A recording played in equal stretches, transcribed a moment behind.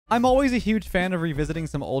I'm always a huge fan of revisiting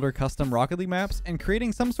some older custom Rocket League maps and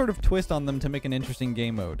creating some sort of twist on them to make an interesting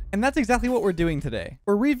game mode. And that's exactly what we're doing today.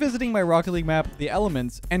 We're revisiting my Rocket League map, The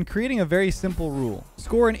Elements, and creating a very simple rule.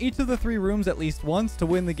 Score in each of the 3 rooms at least once to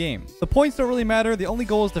win the game. The points don't really matter, the only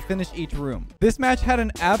goal is to finish each room. This match had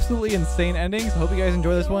an absolutely insane ending, so hope you guys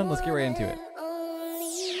enjoy this one. Let's get right into it.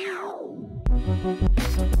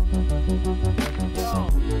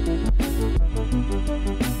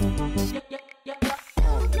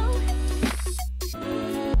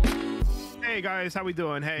 Hey guys, how we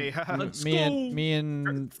doing? Hey, me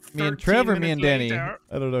and Trevor, me and Danny. I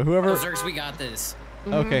don't know. Whoever. Zerks, we got this.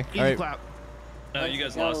 Okay. Easy All right. clap. No, you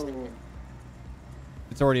guys lost.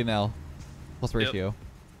 It's already an L. Plus ratio. Yep.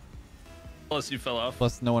 Plus you fell off.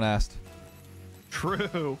 Plus no one asked.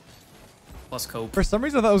 True. Plus cope. For some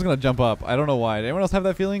reason, I thought I was gonna jump up. I don't know why. Did anyone else have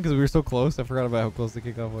that feeling? Because we were so close. I forgot about how close the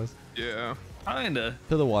kickoff was. Yeah. Kinda.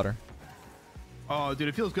 To the water. Oh, dude,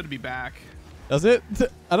 it feels good to be back. Does it?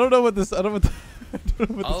 I don't know what this. I don't know what this.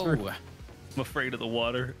 Oh. I'm afraid of the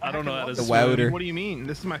water. I don't know how to The swim. water. What do you mean?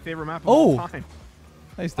 This is my favorite map of Oh. all time.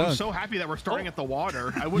 Nice I'm dunk. so happy that we're starting at the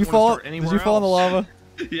water. I You wouldn't fall? want to start anywhere Did you fall in the else.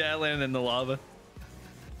 lava? Yeah, I landed in the lava.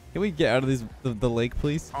 Can we get out of the lake,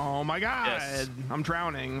 please? Oh my god, Yes. I'm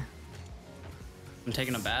drowning. I'm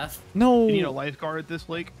taking a bath. No. You need a lifeguard at this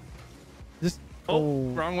lake. Just. Oh,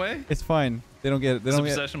 wrong way. It's fine. They don't get it. They It's don't a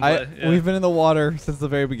get possession it. play, yeah. We've been in the water since the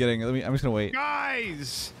very beginning. I'm just gonna wait.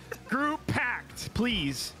 Guys, group packed,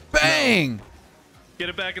 please. Bang! Get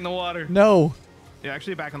it back in the water. No. Yeah,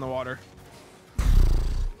 actually back in the water.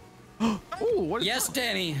 Ooh, what is Yes, that?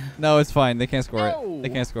 Danny. No, it's fine. They can't score No. it. They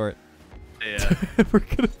can't score it. Yeah. We're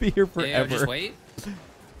gonna be here Yeah, forever. just wait.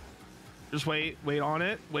 Just wait. Wait on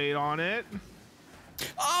it. Wait on it.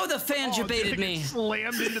 Oh, the fan Oh, dude, debated I me. get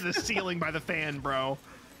slammed into the ceiling by the fan, bro.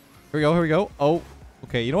 Here we go. Here we go. Oh.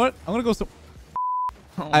 Okay. You know what? I'm gonna go.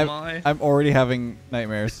 Oh my. I'm already having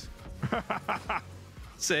nightmares.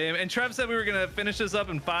 Same. And Trev said we were gonna finish this up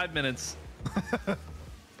in 5 minutes. It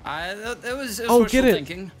was Oh, wishful get it.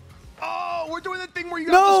 thinking. Oh, we're doing the thing where you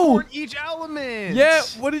got No. to score in each element. Yeah.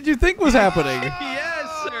 What did you think was happening? Yes,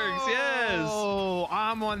 Zerks, yes. Oh,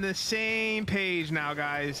 I'm on the same page now,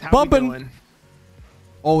 guys. How Bumping. we doing?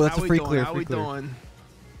 Oh, that's How a we free doing? clear. How Free we clear. doing?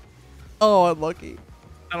 Oh, unlucky.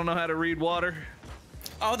 I don't know how to read water.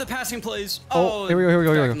 Oh, the passing plays. Oh, here we go, here we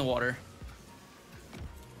go, here we back go. in the water.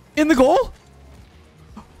 In the goal?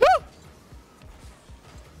 No!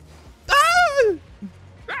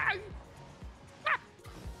 Ah!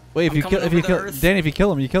 Wait, if I'm you coming kill, over the earth. Danny, if you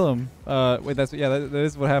kill him, you kill him. Wait, that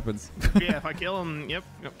is what happens. Yeah, if I kill him, yep.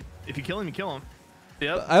 If you kill him, you kill him.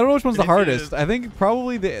 Yep. I don't know which one's the If you- hardest. I think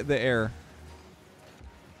probably the air.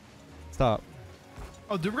 Stop.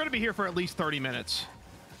 Oh, dude, we're gonna be here for at least 30 minutes,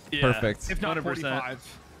 Yeah. Perfect. if not 100%.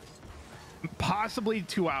 45, possibly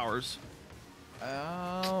 2 hours.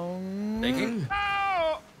 Thinking.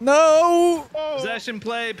 Oh, No. oh. Possession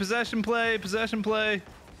play, possession play, possession play.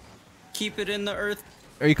 Keep it in the earth.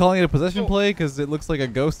 Are you calling it a possession Oh. play because it looks like a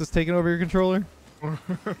ghost is taking over your controller?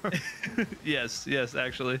 Yes,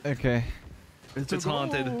 actually. Okay. It's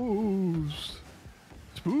haunted. Ghost.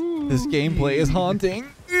 This gameplay is haunting.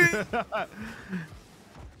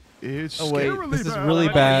 It's Oh wait, scarily this is bad. really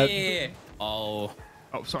bad. Yeah. Oh.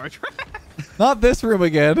 Oh, sorry. Not this room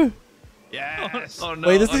again. Yes. Oh no.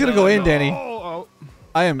 Wait, this is gonna go in, Danny. Oh,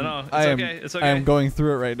 I am. No, it's I am. okay, it's I am okay. going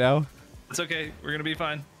through it right now. It's okay. We're gonna be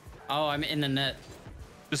fine. Oh, I'm in the net.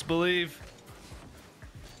 Just believe.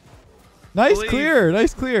 Nice Believe. clear.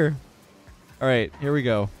 Nice clear. All right, here we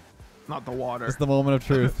go. not the water. It's the moment of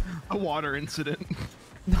truth. A water incident.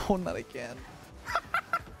 No, not again.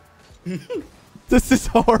 This is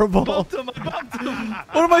horrible. Bumped him. I bumped him.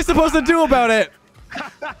 What am I supposed to do about it?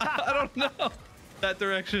 I don't know. That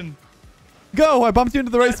direction. Go! I bumped you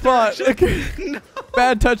into the right spot. direction. Okay. No.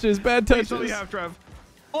 Bad touches. Bad That's all touches. you have, Trev.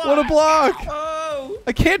 What a block! Oh.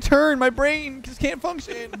 I can't turn. My brain just can't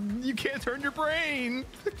function. You can't turn your brain.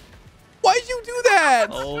 Why'd you do that?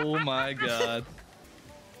 Oh my god.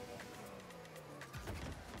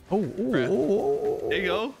 Oh, oh, oh, oh. There you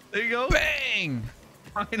go. There you go. Bang!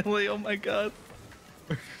 Finally. Oh my god.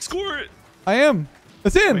 Score it. I am.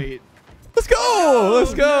 It's in. Wait, Let's go.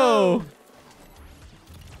 Let's go.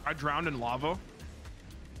 I drowned in lava.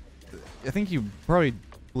 I think you probably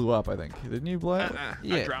blew up. I think didn't you blow up?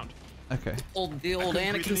 I drowned. Okay. The old couldn't breathe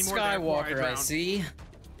Anakin anymore, therefore I Skywalker, I drowned. see.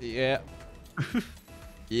 Yeah.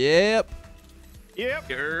 Yep. Yep.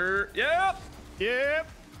 Yep. Yep.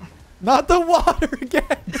 Not the water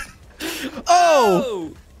again.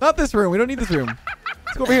 Oh, not this room. We don't need this room.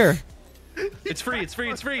 Let's go over here. It's free. It's free.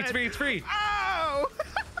 It's free. It's free. It's free. Oh!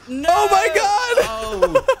 No! Oh my god.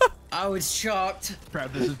 Oh. I was shocked.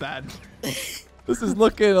 Trev, this is bad. This is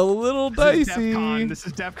looking a little This is dicey. DEFCON. This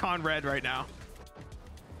is DEFCON red right now.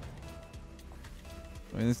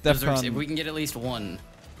 I mean, it's Berserks, DEFCON. if we can get at least one.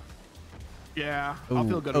 Yeah, I'll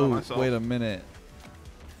feel good about myself. Wait a minute.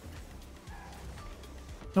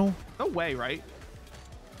 No. No way, right?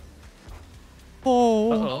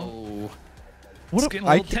 Oh. Oh. What It's a- getting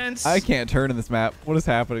a little tense. I can't turn in this map. What is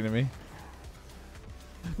happening to me?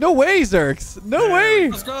 No way, Zerks. No way.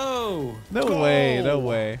 Let's go. No Go. way. No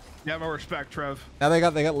way. You have my respect, Trev. Now they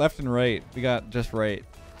got left and right. We got just right.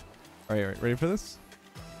 All right, ready for this?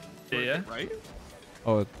 Yeah. Right?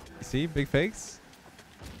 Oh, you see, big fakes.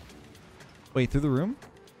 Wait, through the room?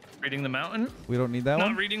 Reading the mountain. We don't need that Not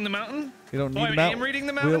one. reading the mountain. We don't Oh, need I the mountain. am reading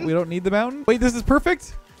the We mountain. don't need the mountain. Wait, this is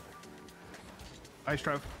perfect. Nice,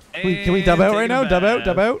 Trev. Can we dub out right now? Dub out.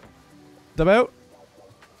 Dub out. Dub out.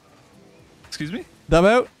 Excuse me. Dub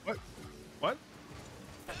out. What?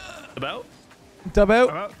 About. Dub out.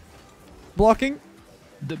 About Blocking.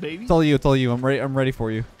 the baby? It's all you. It's all you. I'm ready. I'm ready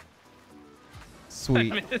for you.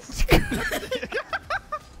 Sweet. I missed.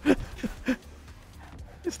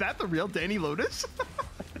 Is that the real Danny Lotus?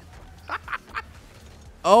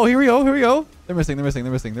 Oh, here we go. Here we go. They're missing. They're missing.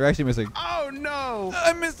 They're missing. They're actually missing. Oh no!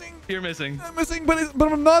 I'm missing. You're missing. I'm missing, but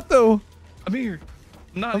I'm not though. I'm here.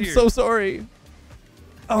 I'm not I'm here. so sorry.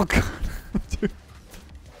 Oh god. Dude.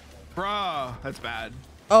 Bruh, that's bad.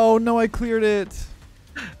 Oh no, I cleared it.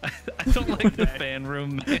 I don't like the fan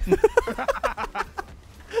room, man.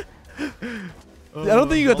 I don't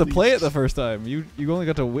think you got to play it the first time. You only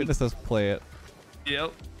got to witness us play it.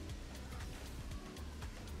 Yep.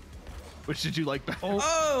 Which did you like better?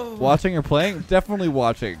 Oh. Watching or playing? Definitely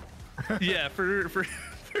watching. Yeah, for sure.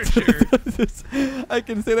 I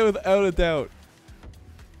can say that without a doubt.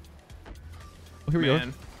 Oh, here we go.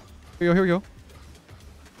 Man. Here we go. Here we go.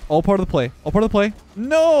 All part of the play. All part of the play.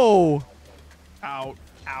 No. Out,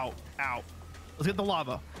 out, out. Let's get the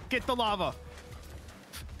lava. Get the lava.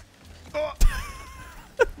 Oh.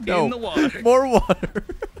 No. In the water. More water.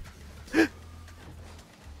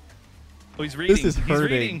 Oh, he's reading. This is He's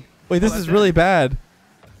hurting. reading. Wait, this that's is really it. bad.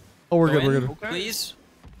 Oh, we're Go good. We're in, good. Okay. Please.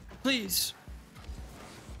 Please.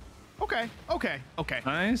 Okay, okay, okay,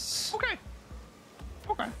 Nice. okay,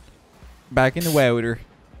 okay. Back into water.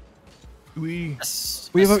 We. Yes.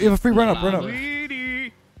 We have a free run up. Run up.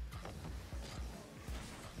 Weedy.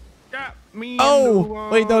 Got me. Oh,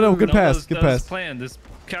 wait, no, good No, pass. That Good was pass. planned. This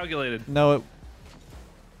calculated. No,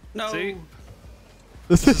 No. See?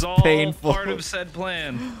 this This is is all painful. part of said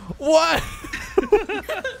plan. What?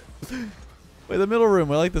 Wait, the middle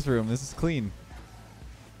room. I like this room. This is clean.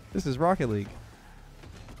 This is Rocket League.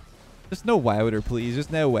 Just no wowder, please.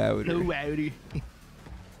 Just no wowder. No wowdy.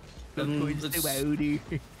 No Let's wowdy.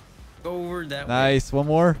 go over that way. Nice. One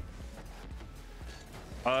more.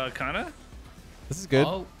 Kinda. This is good.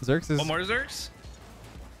 Oh. Zerks is One more Zerks.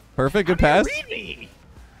 perfect. Good pass. Read me.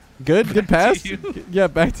 Good. Good Back pass. to you. Yeah,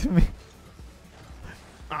 back to me.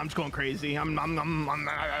 I'm just going crazy. I'm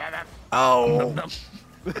Oh.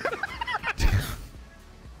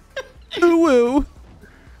 Ooh.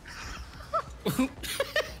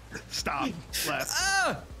 Stop.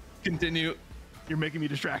 Left. Continue. You're making me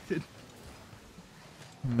distracted.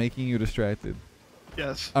 I'm making you distracted.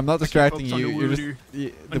 Yes. I'm not distracting Focus on you. the You're just wooder.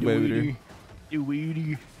 the wooder. You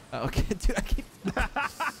weedy. Okay, dude. I can't.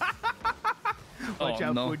 Watch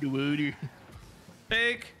out no. for the woody.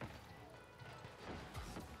 Fake.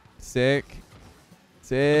 Sick. That's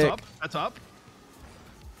Sick. up. That's up.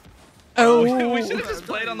 Oh. We should have just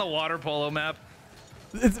played on the water polo map.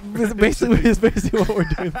 It's basically what we're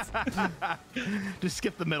doing. Just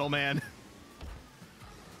skip the middle, man.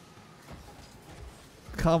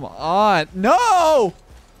 Come on. No!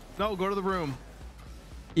 No, go to the room.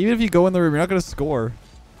 Even if you go in the room, you're not going to score.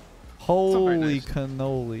 not very Holy nice.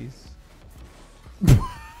 cannolis.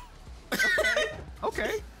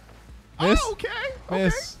 Okay. Miss. Oh, okay.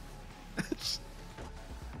 Miss. Okay.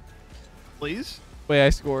 Please. Wait, I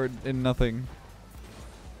scored in nothing.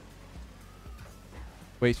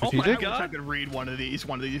 Wait, Oh my strategic? I wish I God. could read one of these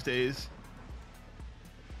days.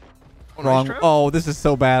 Oh, Wrong. nice, Trev. Oh, this is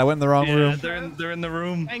so bad. I went in the wrong Yeah, room. they're in the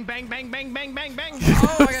room. Bang, bang, bang, bang, bang, bang, bang.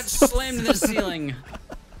 Oh, I got slammed in the ceiling.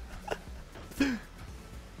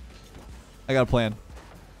 I got a plan.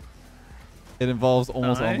 It involves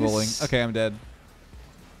almost Nice. rolling. Okay, I'm dead.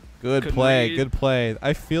 Good Couldn't play. read. Good play.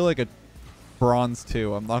 I feel like a bronze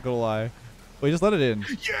 2. I'm not going to lie. Wait, just let it in.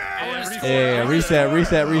 I wanna score. Yeah, I wanna reset, score.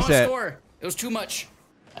 reset, I wanna reset. score. It was too much.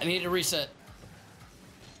 I needed to reset.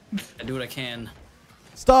 I do what I can.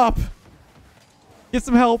 Stop. Get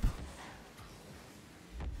some help.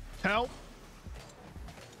 Help.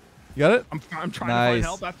 You got it? I'm trying to find Nice.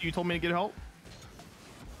 help after you told me to get help.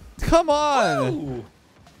 Come on. Ooh.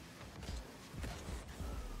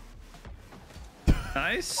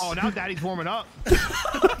 Nice. Oh, now Daddy's warming up.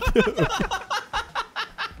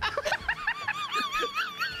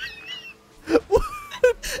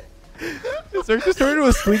 Is there just turned into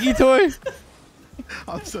a squeaky toy?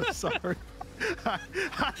 I'm so sorry.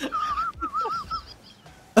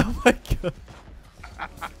 Oh my god.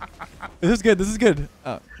 This is good. This is good.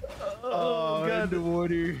 Oh. Oh, God. in the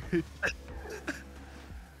water.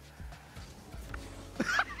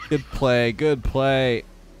 Good play. Good play.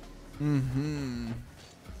 Mm-hmm.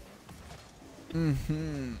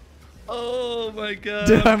 Mm-hmm. Oh my god.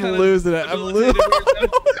 Dude, I'm kinda losing it. I'm losing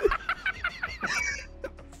debilitated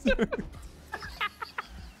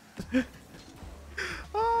right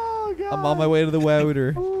Oh, God. I'm on my way to the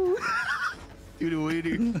wouter. To the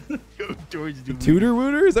water. Go towards the Tutor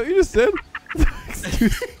wooter? Is that what you just said?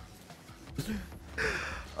 Excuse-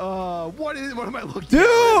 what am I looking at? Dude,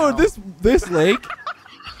 right now? this lake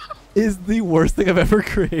is the worst thing I've ever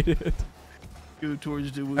created. Go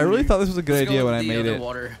towards the water. I really thought this was a good Let's go idea with when I the made other it.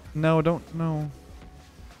 Water. No, don't. No.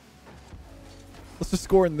 Let's just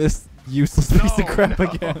score in this useless piece of crap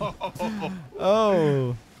again.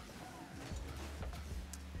 Oh.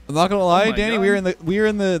 I'm not gonna lie, my Danny. God. We are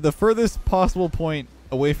in the furthest possible point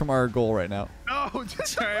away from our goal right now. No,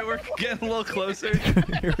 just All right, we're getting a little closer.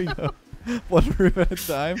 Here we go. One room at a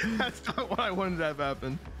time. that's not what I wanted to have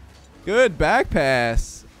happen. Good back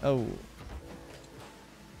pass. Oh.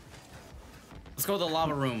 Let's go to the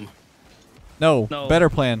lava room. No. No. Better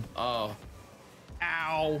plan. Oh.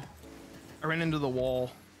 Ow. I ran into the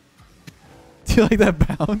wall. Do you like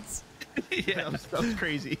that bounce? Yeah. That was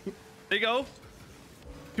crazy. There you go.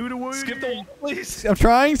 To the water. Skip the wall, please. I'm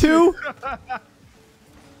trying to.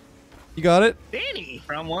 You got it? Danny.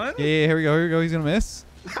 Round one. Yeah, here we go. Here we go. He's gonna miss.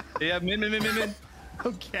 Yeah, mid.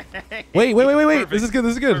 Okay. Wait. Perfect. This is good.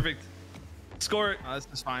 This is good. Perfect. Score it. This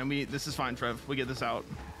is fine. This is fine, Trev. We get this out.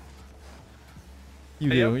 You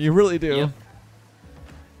Hey, do. yep. You really do. Yep.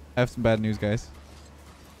 I have some bad news, guys.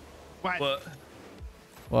 What? What?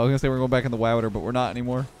 Well, I was gonna say we're going back in the wouter, but we're not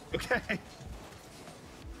anymore. Okay.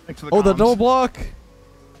 Thanks for the Oh, the comms. double block.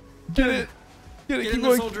 Get it. Get it. Get Keep in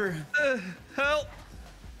there, going. soldier. Help.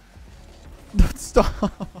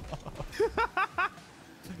 Stop.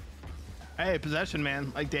 Hey, possession,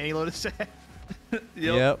 man. Like Danny Lotus said.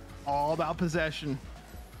 Yep. All about possession.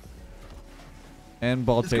 And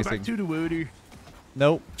ball Let's go back chasing. to the water.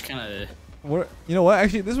 Nope. Kind of. What? You know what?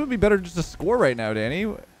 Actually, this would be better just to score right now,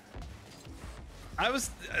 Danny. I was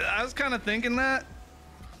kind of thinking that.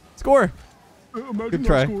 Score. Imagine Good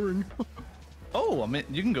try. Scoring. Oh, I mean,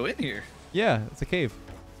 you can go in here. Yeah, it's a cave.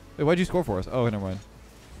 Wait, why'd you score for us? Oh, never mind.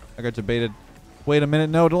 I got debated. Wait a minute.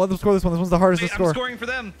 No, don't let them score this one. This one's the hardest Wait, to I'm score. scoring for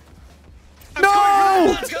them. No!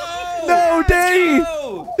 Let's go. No, Danny!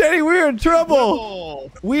 go! Danny, we're in trouble.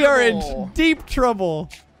 Oh, We are in dribble. deep trouble.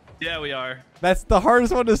 Yeah, we are. That's the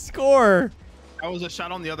hardest one to score. That was a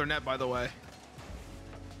shot on the other net, by the way.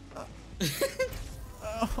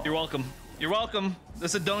 You're welcome. You're welcome.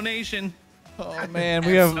 This is a donation. Oh man,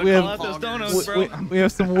 we Call have out those poggers. donuts, bro. we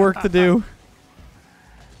have some work to do.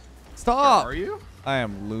 Stop! Are you? I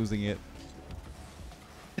am losing it.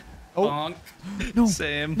 Oh Bonk. no!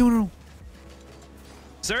 Same. No!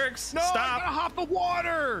 Zerx, No, I gotta stop. hop the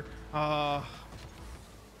water.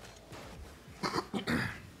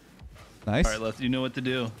 Nice. All right, Leth, you know what to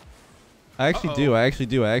do. I actually do. I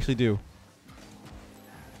actually do.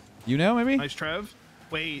 You know, maybe? Nice, Trev.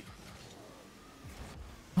 Wait.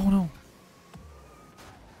 Oh no!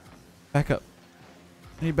 Back up.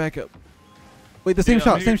 I need back up. Wait, the same Yeah,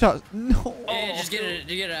 shot. I'm Same here. shot. No. Yeah, just get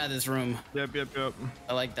it out of this room. Yep.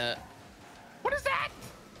 I like that. What is that?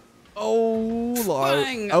 Oh lord.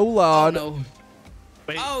 Bang. Oh lord. Oh no.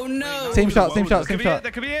 Wait. Oh no. Same shot. Same Whoa, shot. that Same Could be it. shot.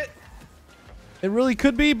 That could be it. It really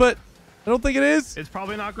could be, but I don't think it is. It's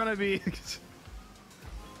probably not gonna be.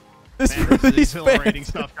 This Man, this is really exhilarating fans.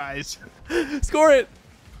 stuff, guys. Score it.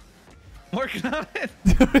 Working on it.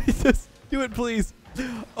 Just do it, please.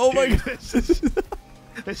 Oh my Dude, god.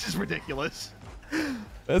 This is ridiculous.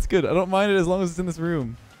 That's good. I don't mind it as long as it's in this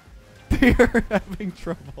room. They're having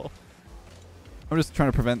trouble. I'm just trying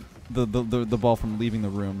to prevent the ball from leaving the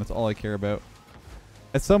room. That's all I care about.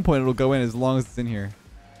 At some point, it'll go in as long as it's in here.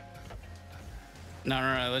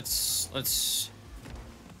 No. Let's not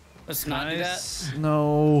do that. Nice.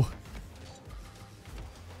 No.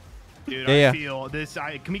 Dude, Yeah. I feel this.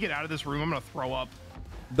 Can we get out of this room? I'm gonna throw up.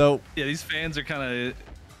 Nope. Yeah, these fans are kind of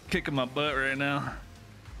kicking my butt right now.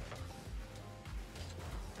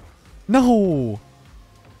 No.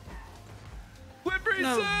 Whip reset.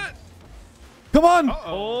 No. Come on.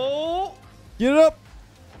 Oh. Get it up.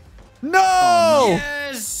 No.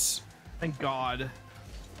 Yes. Thank God.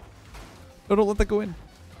 No, don't let that go in.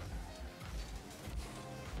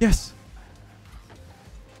 Yes.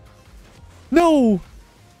 No.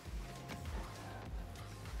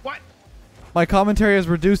 What? My commentary has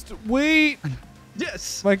reduced. Wait.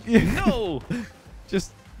 Yes. My No.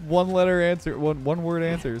 just one letter answer. One word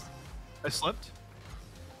answers. I slipped.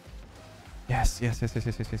 Yes. Yes.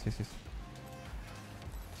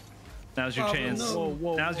 Now's your chance. no.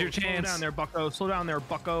 Now's your chance. Slow down there, bucko. Slow down there,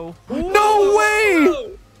 bucko. No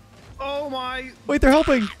way. Oh my. Wait, they're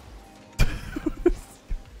helping.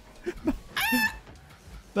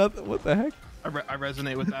 What the heck? I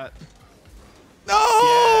resonate with that.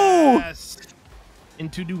 No. Yes.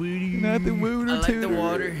 Into the woody. Not the wooder I like the tooter.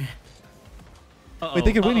 water. Wait,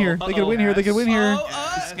 they could win here. They could win here. They could win here.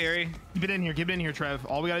 Oh, Scary. Keep it in here. Keep it in here, Trev.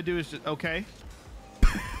 All we gotta do is just okay.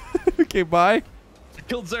 Okay, bye.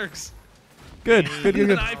 Killed Zerks. Good. Good. And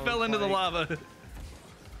Good. I fell into the lava. I'm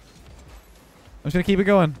just gonna keep it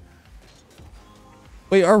going.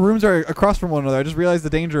 Wait, our rooms are across from one another. I just realized the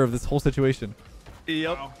danger of this whole situation.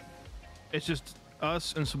 Yep. Wow. It's just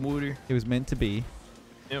us and some water. It was meant to be.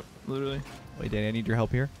 Yep, literally. Wait, Danny, I need your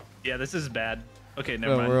help here. Yeah, this is bad. Okay,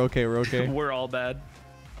 never No, mind. we're okay. We're okay. We're all bad.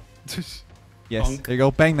 Yes. Bonk. There you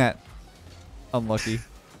go. Bang that. Unlucky.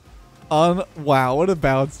 Wow, what a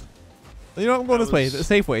bounce. You know what? I'm going That this way. was-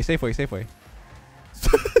 Safe way. Safe way. Safe way.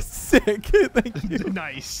 Sick. Thank you.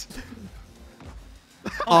 Nice.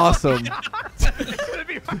 Awesome.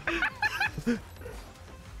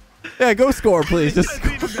 Yeah, go score, please. Just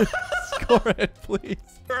score it, please.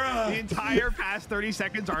 The entire past 30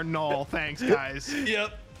 seconds are null. Thanks, guys.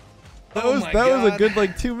 Yep. That Oh was my that was a God. good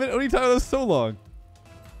like 2 minutes. What are you talking about? So long.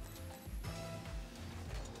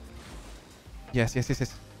 Yes.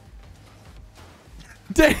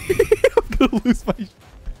 Dang! I'm gonna lose my.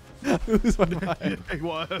 I'm gonna lose my mind. Hey,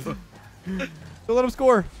 what? Don't let him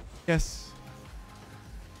score. Yes.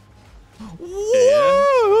 Yeah.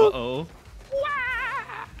 Whoa!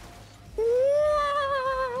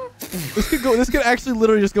 Uh-oh. This could go. This could actually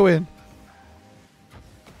literally just go in.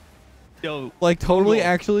 Yo, Like totally, Goal.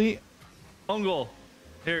 actually, own goal.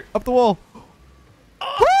 Here. up the wall.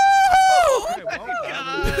 Okay, well,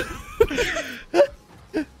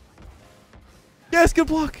 Yes, good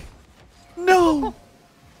block. No.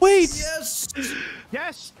 Wait. Yes.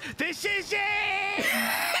 yes, this is it.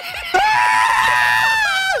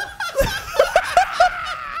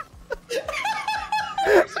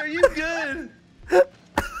 Are you good?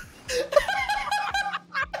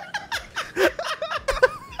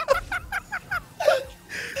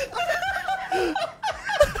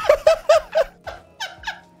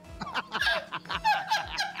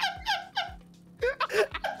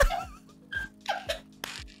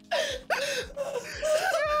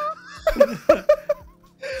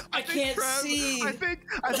 I can't see. I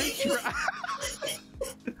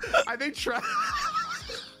think Trev.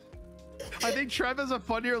 I think Trev has a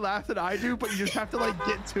funnier laugh than I do, but you just have to like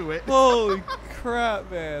get to it. Holy crap,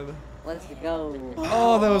 man. Let's go.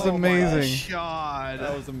 Oh, that was amazing. God,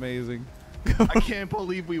 That was amazing. I can't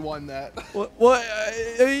believe we won that. What?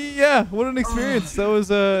 Yeah. What an experience. That was.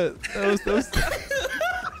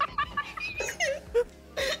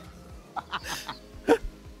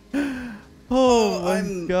 Oh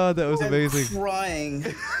my God, that was amazing. Crying.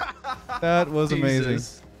 That was amazing.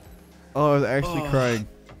 Jesus. Oh, I was actually crying.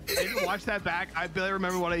 I didn't watch that back. I barely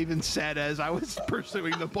remember what I even said as I was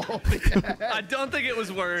pursuing the ball. I don't think it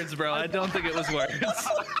was words, bro. I don't think it was words.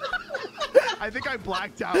 I think I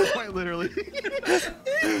blacked out quite literally.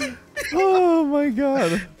 Oh my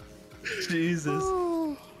God. Jesus.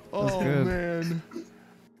 Oh good. man.